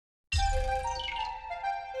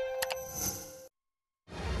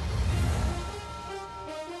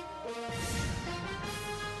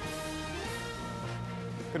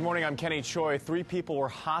Good morning, I'm Kenny Choi. 3 people were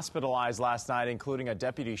hospitalized last night, including a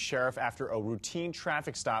deputy sheriff, after a routine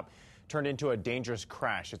traffic stop turned into a dangerous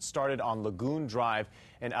crash. It started on Lagoon Drive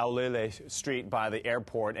and Aulele Street by the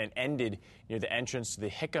airport and ended near the entrance to the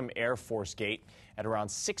Hickam Air Force Gate. At around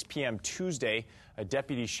 6 p.m. Tuesday, a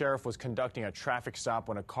deputy sheriff was conducting a traffic stop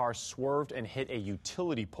when a car swerved and hit a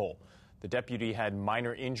utility pole. The deputy had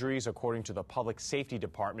minor injuries, according to the Public Safety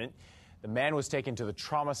Department. The man was taken to the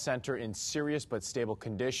trauma center in serious but stable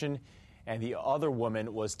condition, and the other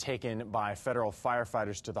woman was taken by federal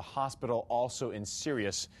firefighters to the hospital, also in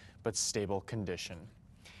serious but stable condition.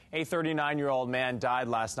 A 39-year-old man died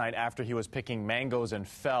last night after he was picking mangoes and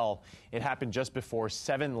fell. It happened just before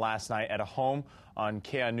 7 last night at a home on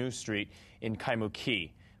Keanu Street in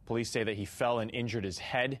Kaimuki. Police say that he fell and injured his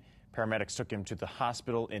head. Paramedics took him to the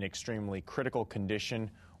hospital in extremely critical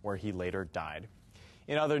condition, where he later died.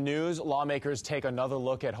 In other news, lawmakers take another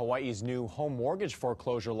look at Hawaii's new home mortgage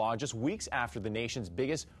foreclosure law just weeks after the nation's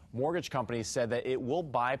biggest mortgage company said that it will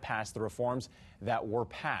bypass the reforms that were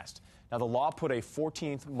passed. Now, the law put a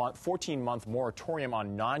 14-month moratorium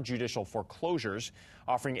on non-judicial foreclosures,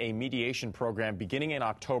 offering a mediation program beginning in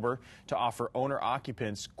October to offer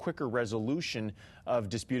owner-occupants quicker resolution of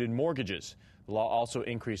disputed mortgages. The law also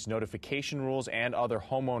increased notification rules and other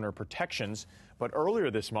homeowner protections. But earlier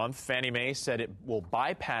this month, Fannie Mae said it will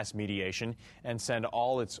bypass mediation and send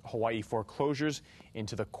all its Hawaii foreclosures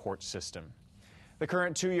into the court system. The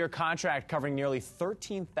current 2-year contract covering nearly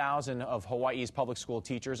 13,000 of Hawaii's public school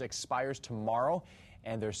teachers expires tomorrow,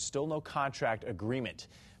 and there's still no contract agreement.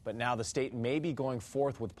 But now the state may be going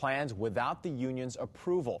forth with plans without the union's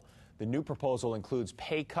approval. The new proposal includes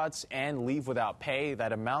pay cuts and leave without pay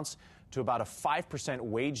that amounts to about a 5%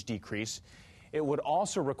 wage decrease. It would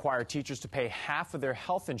also require teachers to pay half of their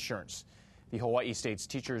health insurance. The Hawaii State's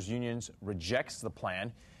teachers unions rejects the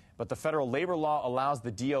plan, but the federal labor law allows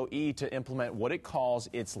the DOE to implement what it calls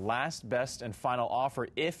its last, best, and final offer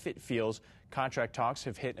if it feels contract talks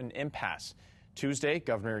have hit an impasse. Tuesday,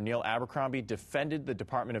 Governor Neil Abercrombie defended the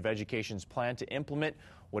Department of Education's plan to implement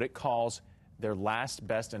what it calls their last,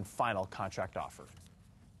 best, and final contract offer.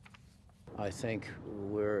 I think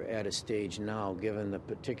we're at a stage now, given the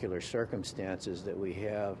particular circumstances that we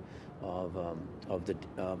have of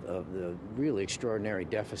the really extraordinary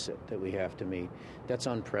deficit that we have to meet. That's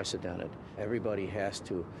unprecedented. Everybody has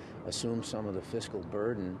to assume some of the fiscal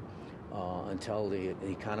burden until the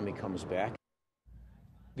economy comes back.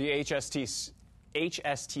 The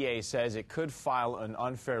HSTA says it could file an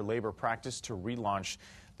unfair labor practice to relaunch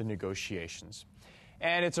the negotiations.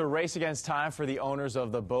 And it's a race against time for the owners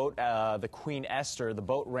of the boat, the Queen Esther. The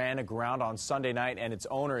boat ran aground on Sunday night, and its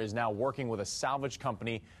owner is now working with a salvage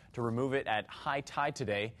company to remove it at high tide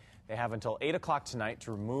today. They have until 8 o'clock tonight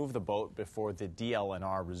to remove the boat before the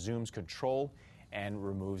DLNR resumes control and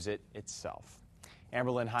removes it itself.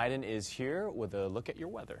 Amberlynn Hayden is here with a look at your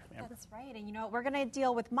weather. Amber. That's right. And, we're going to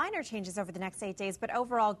deal with minor changes over the next 8 days, but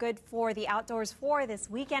overall good for the outdoors for this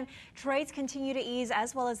weekend. Trades continue to ease,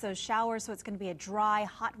 as well as those showers, so it's going to be a dry,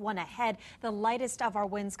 hot one ahead. The lightest of our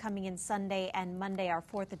winds coming in Sunday and Monday, our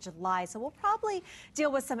 4th of July. So we'll probably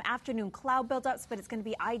deal with some afternoon cloud buildups, but it's going to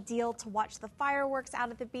be ideal to watch the fireworks out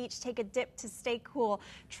at the beach, take a dip to stay cool.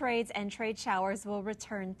 Trades and trade showers will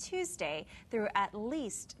return Tuesday through at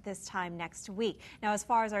least this time next week. Now, as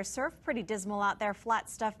far as our surf, pretty dismal out there. Flat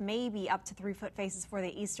stuff, maybe up to 3-foot faces for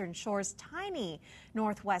the eastern shores. Tiny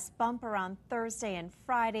northwest bump around Thursday and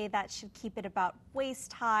Friday. That should keep it about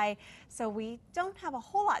waist high. So we don't have a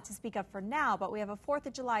whole lot to speak of for now, but we have a 4th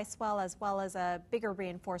of July swell as well as a bigger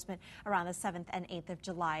reinforcement around the 7th and 8th of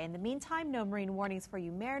July. In the meantime, no marine warnings for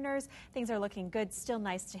you mariners. Things are looking good. Still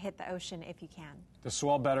nice to hit the ocean if you can. The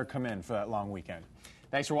swell better come in for that long weekend.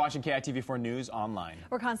 Thanks for watching KITV4 News Online.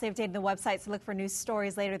 We're constantly updating the website, so look for news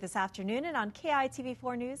stories later this afternoon and on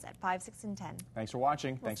KITV4 News at 5, 6, and 10. Thanks for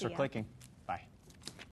watching. Thanks for clicking.